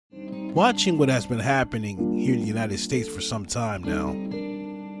Watching what has been happening here in the United States for some time now,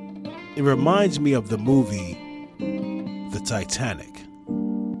 it reminds me of the movie The Titanic.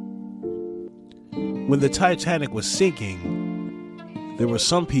 When the Titanic was sinking, there were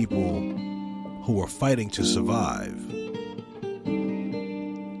some people who were fighting to survive.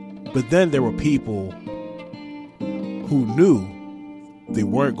 But then there were people who knew they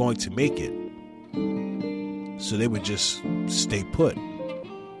weren't going to make it, so they would just stay put.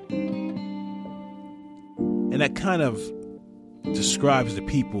 And that kind of describes the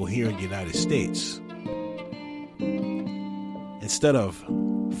people here in the United States. Instead of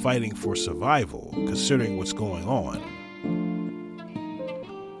fighting for survival, considering what's going on,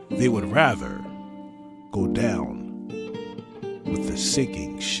 they would rather go down with the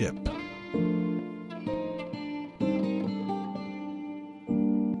sinking ship.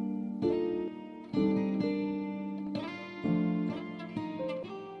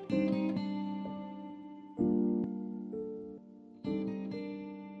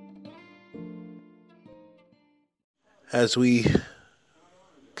 As we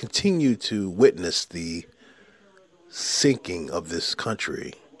continue to witness the sinking of this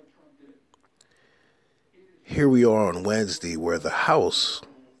country, here we are on Wednesday where the House,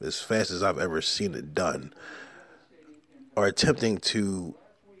 as fast as I've ever seen it done, are attempting to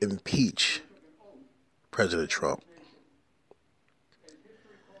impeach President Trump.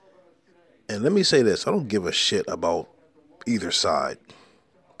 And let me say this, I don't give a shit about either side,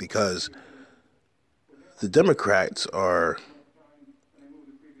 because the Democrats are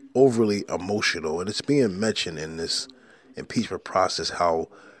overly emotional, and it's being mentioned in this impeachment process how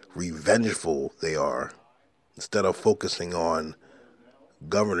revengeful they are instead of focusing on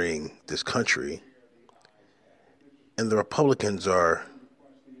governing this country. And the Republicans are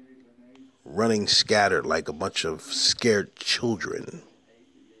running scattered like a bunch of scared children.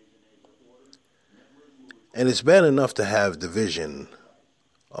 And it's bad enough to have division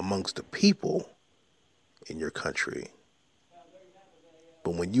amongst the people in your country.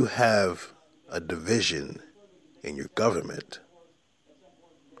 But when you have a division in your government,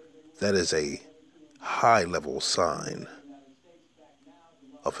 that is a high-level sign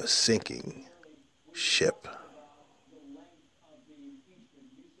of a sinking ship.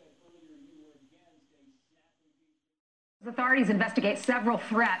 Authorities investigate several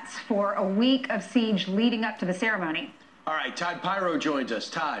threats for a week of siege leading up to the ceremony. All right, Todd Pyro joins us.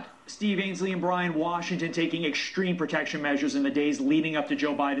 Todd. Steve Ainsley and Brian Washington taking extreme protection measures in the days leading up to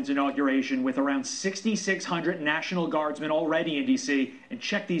Joe Biden's inauguration, with around 6,600 National Guardsmen already in D.C. And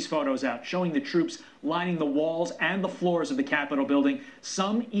check these photos out, showing the troops lining the walls and the floors of the Capitol building,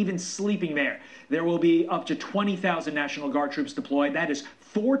 some even sleeping there. There will be up to 20,000 National Guard troops deployed. That is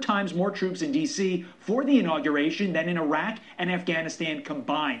 4 times more troops in D.C. for the inauguration than in Iraq and Afghanistan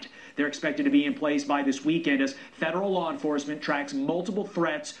combined. They're expected to be in place by this weekend as federal law enforcement tracks multiple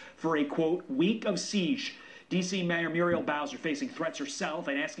threats for a, quote, week of siege. D.C. Mayor Muriel Bowser facing threats herself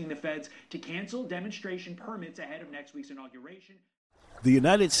and asking the feds to cancel demonstration permits ahead of next week's inauguration. The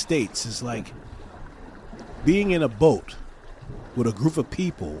United States is like being in a boat with a group of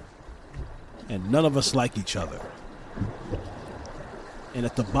people and none of us like each other. And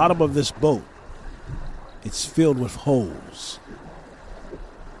at the bottom of this boat, it's filled with holes.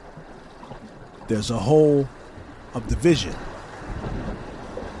 There's a hole of division.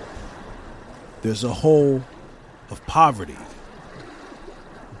 There's a hole of poverty.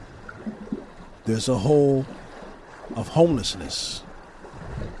 There's a hole of homelessness.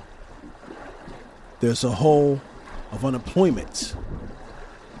 There's a hole of unemployment.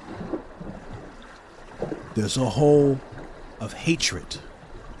 There's a hole of hatred.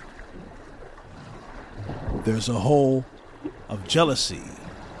 There's a hole of jealousy.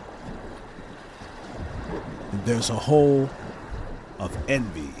 And there's a hole of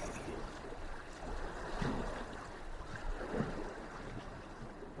envy.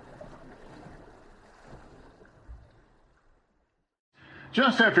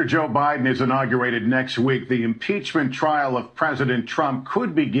 Just after Joe Biden is inaugurated next week, the impeachment trial of President Trump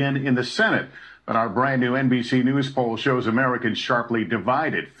could begin in the Senate. But our brand new NBC News poll shows Americans sharply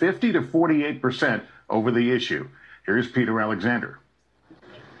divided, 50 to 48% over the issue. Here's Peter Alexander.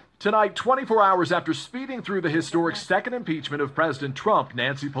 Tonight, 24 hours after speeding through the historic second impeachment of President Trump,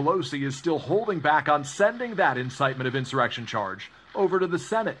 Nancy Pelosi is still holding back on sending that incitement of insurrection charge over to the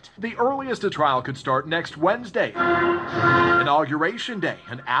Senate. The earliest a trial could start next Wednesday, Inauguration Day,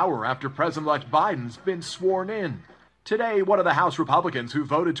 an hour after President-elect Biden's been sworn in. Today, one of the House Republicans who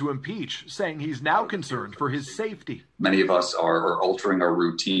voted to impeach saying he's now concerned for his safety. Many of us are altering our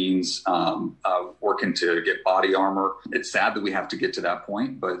routines, working to get body armor. It's sad that we have to get to that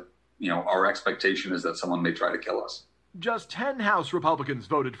point, but our expectation is that someone may try to kill us. Just 10 House Republicans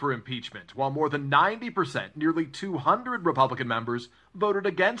voted for impeachment, while more than 90%, nearly 200 Republican members, voted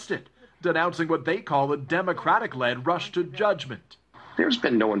against it, denouncing what they call a Democratic-led rush to judgment. There's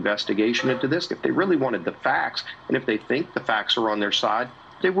been no investigation into this. If they really wanted the facts, and if they think the facts are on their side,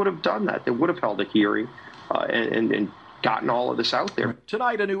 they would have done that. They would have held a hearing and gotten all of this out there.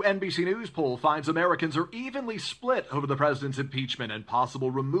 Tonight, a new NBC News poll finds Americans are evenly split over the president's impeachment and possible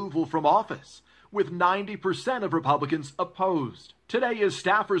removal from office, with 90% of Republicans opposed. Today, as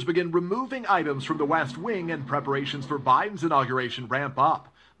staffers begin removing items from the West Wing and preparations for Biden's inauguration ramp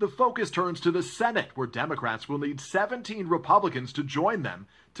up, the focus turns to the Senate, where Democrats will need 17 Republicans to join them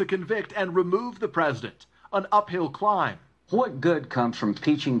to convict and remove the president, an uphill climb. What good comes from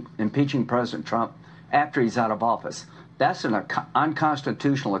impeaching President Trump after he's out of office? That's an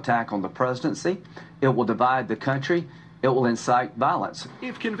unconstitutional attack on the presidency. It will divide the country. It will incite violence.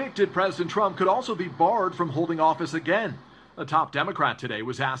 If convicted, President Trump could also be barred from holding office again. A top Democrat today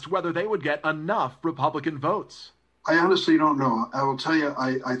was asked whether they would get enough Republican votes. I honestly don't know. I will tell you,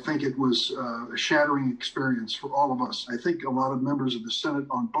 I think it was a shattering experience for all of us. I think a lot of members of the Senate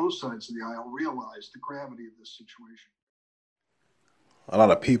on both sides of the aisle realized the gravity of this situation. A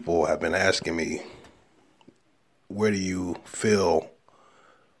lot of people have been asking me, where do you feel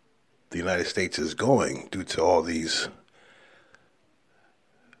the United States is going due to all these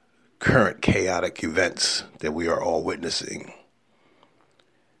current chaotic events that we are all witnessing?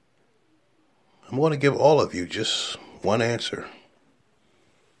 I'm going to give all of you just one answer.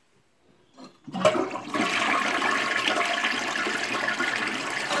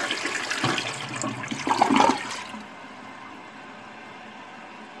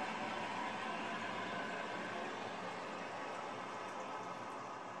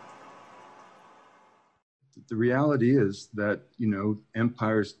 The reality is that,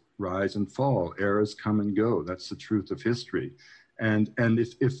 empires rise and fall, eras come and go. That's the truth of history. And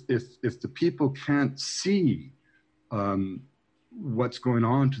if the people can't see what's going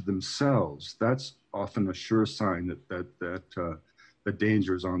on to themselves, that's often a sure sign that the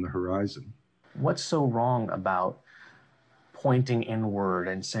danger is on the horizon. What's so wrong about pointing inward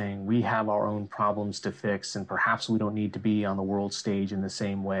and saying we have our own problems to fix and perhaps we don't need to be on the world stage in the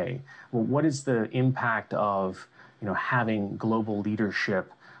same way? Well, what is the impact of having global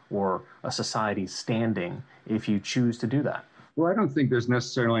leadership or a society standing if you choose to do that? Well, I don't think there's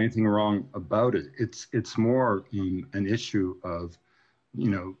necessarily anything wrong about it. It's more an issue of,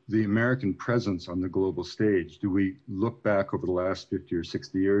 the American presence on the global stage. Do we look back over the last 50 or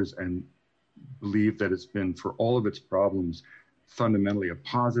 60 years and believe that it's been, for all of its problems, fundamentally a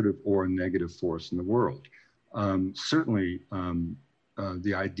positive or a negative force in the world? Certainly,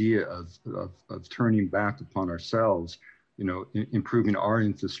 the idea of turning back upon ourselves, improving our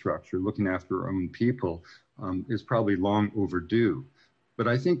infrastructure, looking after our own people, is probably long overdue. But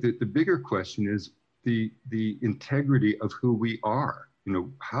I think that the bigger question is the integrity of who we are.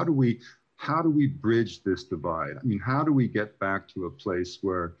 How do we bridge this divide? I mean, how do we get back to a place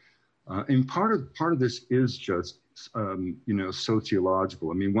where, and part of this is just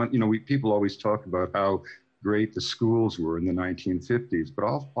sociological. I mean, people always talk about how great the schools were in the 1950s, but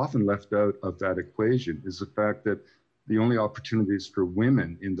often left out of that equation is the fact that the only opportunities for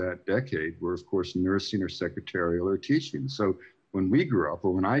women in that decade were, of course, nursing or secretarial or teaching. So when we grew up,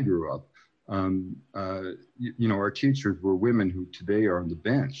 or when I grew up, our teachers were women who today are on the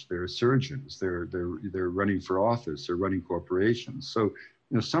bench. They're surgeons. They're running for office. They're running corporations. So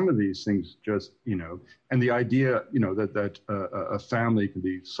some of these things just and the idea that a family can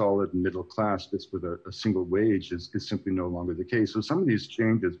be solid and middle class just with a single wage is simply no longer the case. So some of these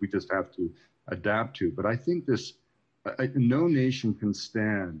changes we just have to adapt to. But I think no nation can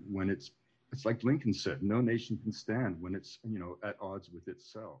stand when it's like Lincoln said, no nation can stand when it's, at odds with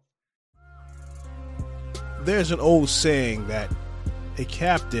itself. There's an old saying that a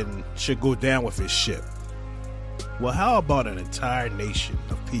captain should go down with his ship. Well, how about an entire nation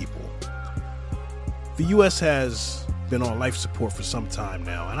of people? The U.S. has been on life support for some time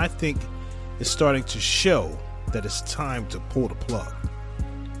now, and I think it's starting to show that it's time to pull the plug.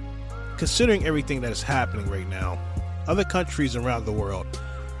 Considering everything that is happening right now, other countries around the world,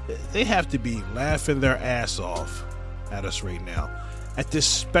 they have to be laughing their ass off at us right now, at this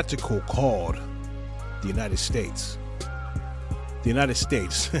spectacle called the United States. The United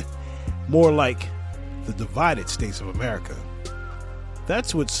States, more like the divided states of America.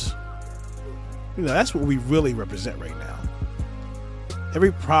 That's what we really represent right now.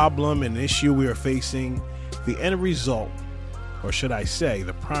 Every problem and issue we are facing, the end result, or should I say,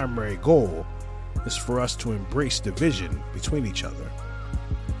 the primary goal, is for us to embrace division between each other.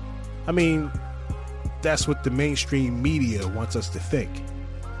 I mean, that's what the mainstream media wants us to think.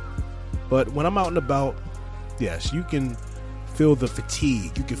 But when I'm out and about, yes, you can feel the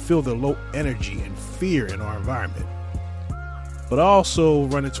fatigue. You can feel the low energy and fear in our environment. But I also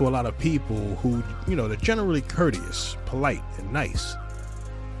run into a lot of people who, they're generally courteous, polite, and nice.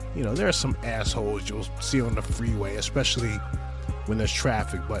 There are some assholes you'll see on the freeway, especially when there's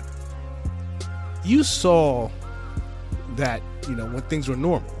traffic. But you saw that, when things were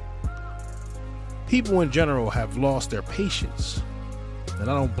normal. People in general have lost their patience,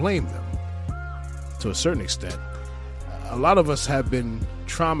 and I don't blame them to a certain extent. A lot of us have been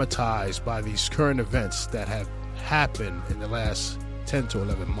traumatized by these current events that have happened in the last 10 to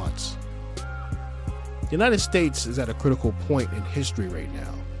 11 months. The United States is at a critical point in history right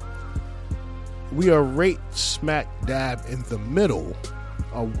now. We are right smack dab in the middle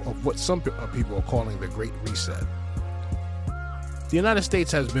of what some people are calling the Great Reset. The United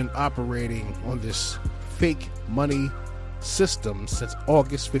States has been operating on this fake money system since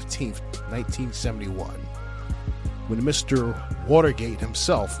August 15th, 1971, when Mr. Watergate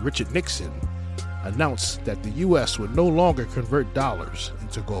himself, Richard Nixon, announced that the U.S. would no longer convert dollars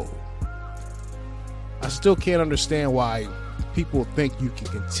into gold. I still can't understand why people think you can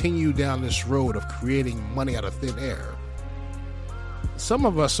continue down this road of creating money out of thin air. Some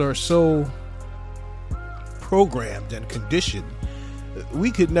of us are so programmed and conditioned,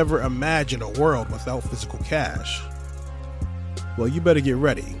 we could never imagine a world without physical cash. Well, you better get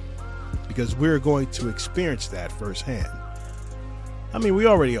ready, because we're going to experience that firsthand. I mean, we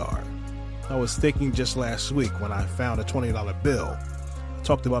already are. I was thinking just last week when I found a $20 bill. I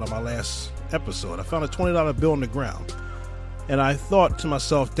talked about it on my last episode. I found a $20 bill on the ground, and I thought to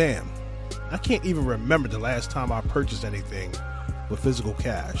myself, damn, I can't even remember the last time I purchased anything with physical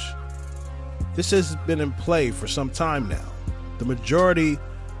cash. This has been in play for some time now. The majority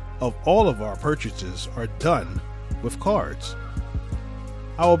of all of our purchases are done with cards.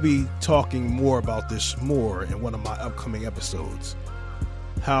 I will be talking more about this more in one of my upcoming episodes.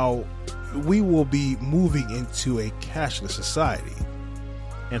 How we will be moving into a cashless society,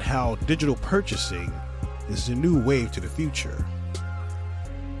 and how digital purchasing is the new wave to the future.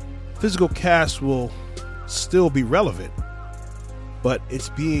 Physical cash will still be relevant, but it's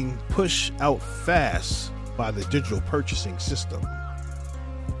being pushed out fast by the digital purchasing system.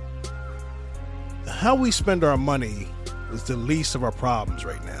 How we spend our money is the least of our problems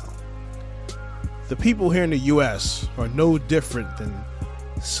right now. The people here in the U.S. are no different than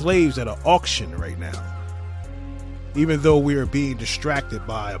slaves at an auction right now. Even though we are being distracted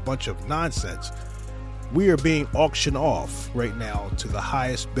by a bunch of nonsense, we are being auctioned off right now to the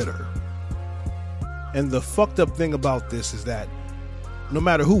highest bidder. And the fucked up thing about this is that no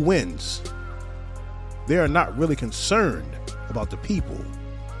matter who wins, they are not really concerned about the people,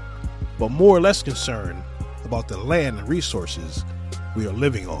 but more or less concerned about the land and resources we are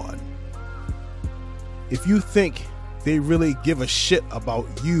living on. If you think they really give a shit about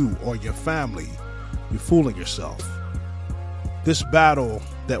you or your family, you're fooling yourself. This battle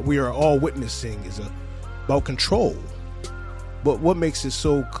that we are all witnessing is about control. But what makes it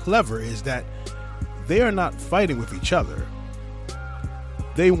so clever is that they are not fighting with each other.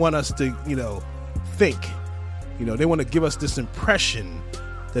 They want us to, think. They want to give us this impression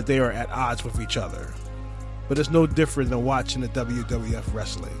that they are at odds with each other. But it's no different than watching the WWF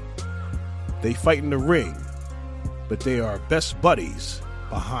wrestling. They fight in the ring, but they are best buddies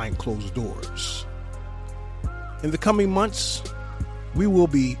behind closed doors. In the coming months, we will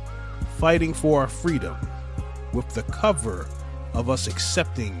be fighting for our freedom with the cover of us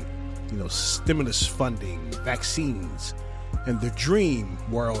accepting, stimulus funding, vaccines, and the dream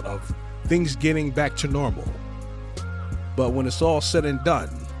world of things getting back to normal. But when it's all said and done,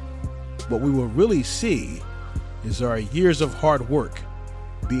 what we will really see is our years of hard work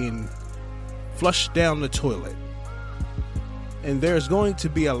being flushed down the toilet. And there's going to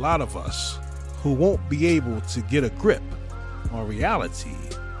be a lot of us who won't be able to get a grip on reality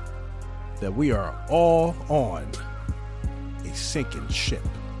that we are all on a sinking ship.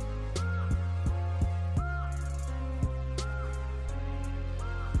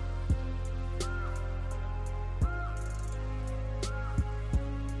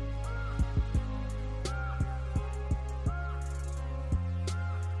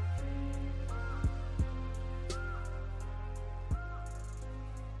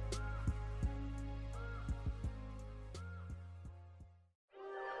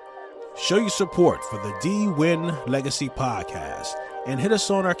 Show your support for the D-Win Legacy Podcast and hit us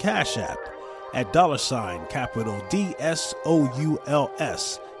on our Cash App at $ capital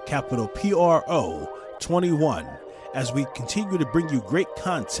DSOULS capital PRO 21 as we continue to bring you great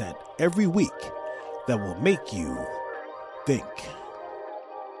content every week that will make you think.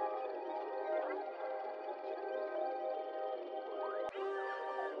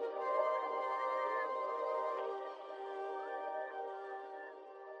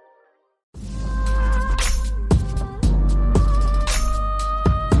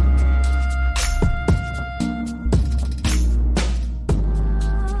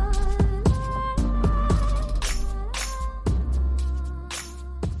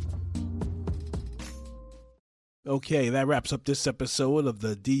 Okay, that wraps up this episode of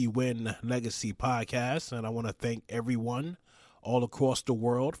the D-Win Legacy Podcast, and I want to thank everyone all across the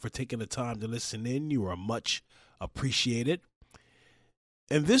world for taking the time to listen in. You are much appreciated.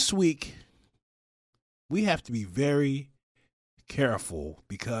 And this week, we have to be very careful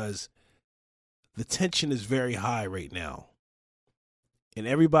because the tension is very high right now, and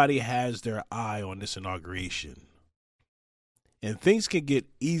everybody has their eye on this inauguration. And things can get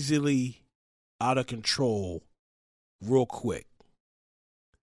easily out of control real quick.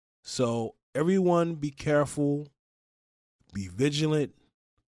 So everyone be careful, be vigilant,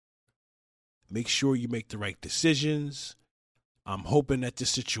 make sure you make the right decisions. I'm hoping that this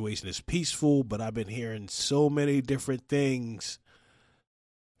situation is peaceful, but I've been hearing so many different things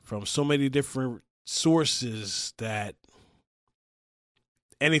from so many different sources that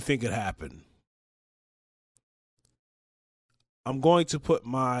anything could happen. I'm going to put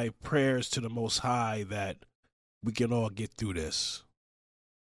my prayers to the Most High that we can all get through this,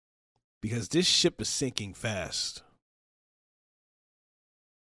 because this ship is sinking fast.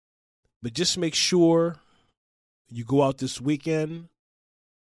 But just make sure you go out this weekend,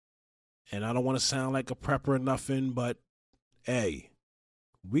 and I don't want to sound like a prepper or nothing, but hey,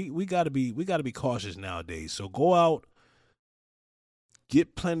 we gotta be cautious nowadays. So go out,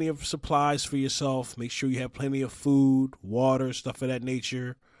 get plenty of supplies for yourself. Make sure you have plenty of food, water, stuff of that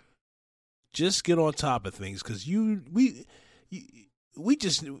nature. Just get on top of things, because we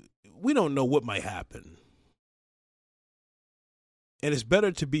don't know what might happen. And it's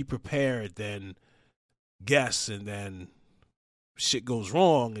better to be prepared than guess, and then shit goes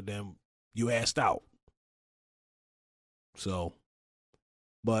wrong and then you asked out. So,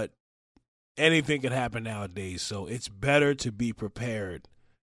 but anything can happen nowadays, so it's better to be prepared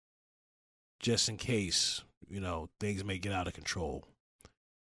just in case, things may get out of control.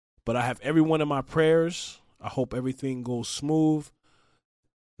 But I have everyone in my prayers. I hope everything goes smooth.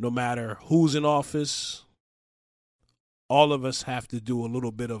 No matter who's in office, all of us have to do a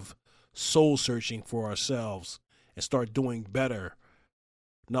little bit of soul searching for ourselves and start doing better,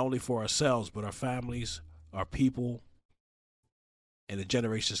 not only for ourselves, but our families, our people, and the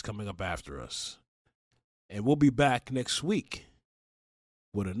generations coming up after us. And we'll be back next week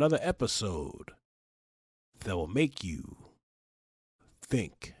with another episode that will make you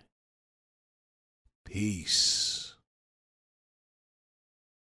think. Peace.